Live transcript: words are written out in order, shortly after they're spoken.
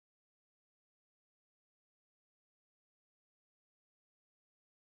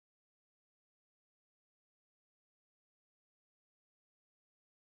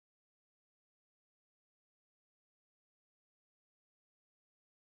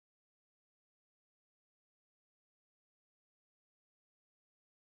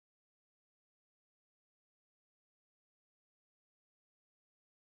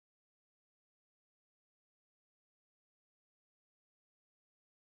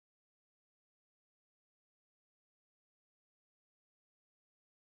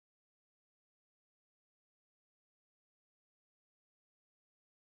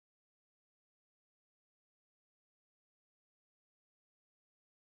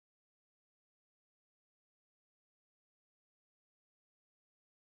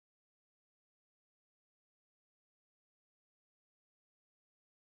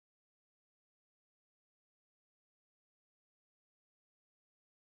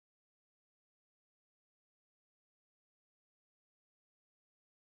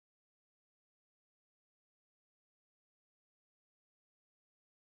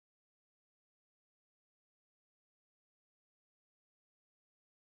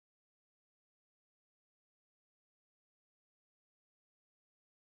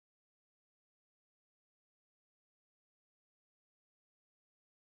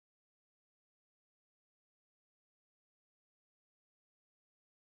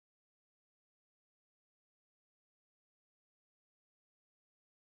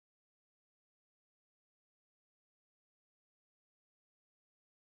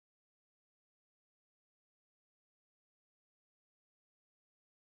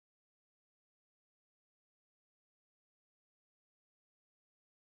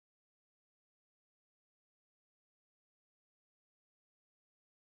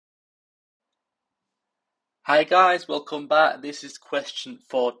Hi guys, welcome back. This is question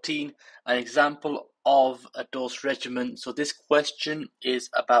 14, an example of a dose regimen. So this question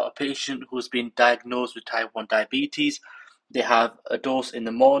is about a patient who's been diagnosed with type 1 diabetes. They have a dose in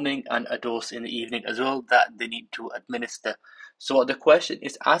the morning and a dose in the evening as well that they need to administer. So what the question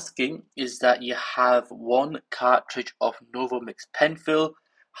is asking is that you have one cartridge of Novomix Penfill.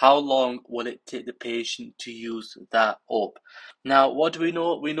 How long will it take the patient to use that up? Now, what do we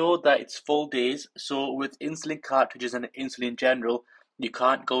know? We know that it's full days. So with insulin cartridges and insulin in general, you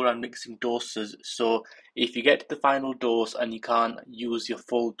can't go around mixing doses. So if you get to the final dose and you can't use your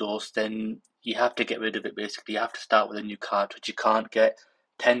full dose, then you have to get rid of it basically. You have to start with a new cartridge. You can't get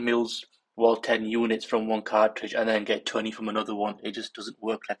 10 mils, 10 units from one cartridge and then get 20 from another one. It just doesn't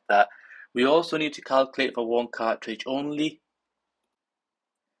work like that. We also need to calculate for one cartridge only.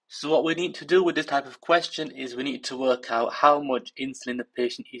 So what we need to do with this type of question is we need to work out how much insulin the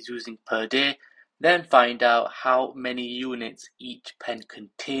patient is using per day, then find out how many units each pen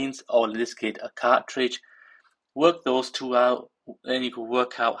contains, or in this case a cartridge. Work those two out, then you can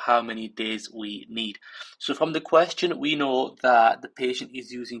work out how many days we need. So from the question, we know that the patient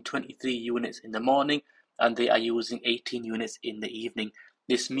is using 23 units in the morning and they are using 18 units in the evening.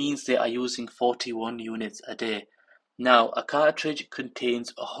 This means they are using 41 units a day. Now, a cartridge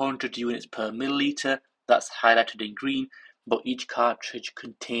contains 100 units per milliliter, that's highlighted in green, but each cartridge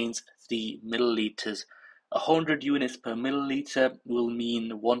contains 3 milliliters. 100 units per milliliter will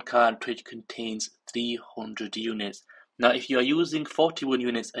mean one cartridge contains 300 units. Now, if you are using 41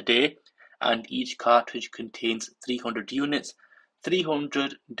 units a day and each cartridge contains 300 units,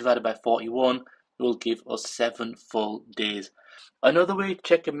 300 divided by 41 will give us 7 full days. Another way to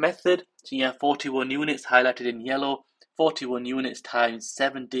check a method, so you have 41 units highlighted in yellow, 41 units times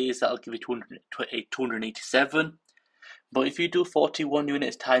 7 days, that'll give you 287. But if you do 41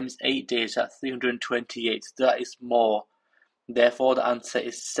 units times 8 days, that's 328. So that is more. Therefore, the answer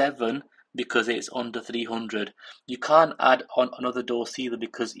is 7 because it's under 300. You can't add on another dose either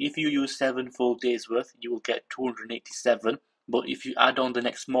because if you use 7 full days worth, you will get 287. But if you add on the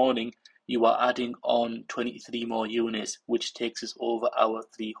next morning, you are adding on 23 more units, which takes us over our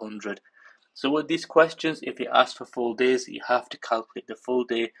 300. So with these questions, if it asks for full days, you have to calculate the full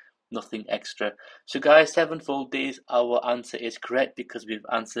day, nothing extra. So guys, 7 full days, our answer is correct because we've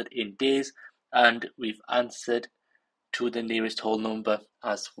answered in days and we've answered to the nearest whole number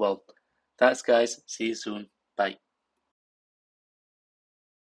as well. Thanks guys, see you soon, bye.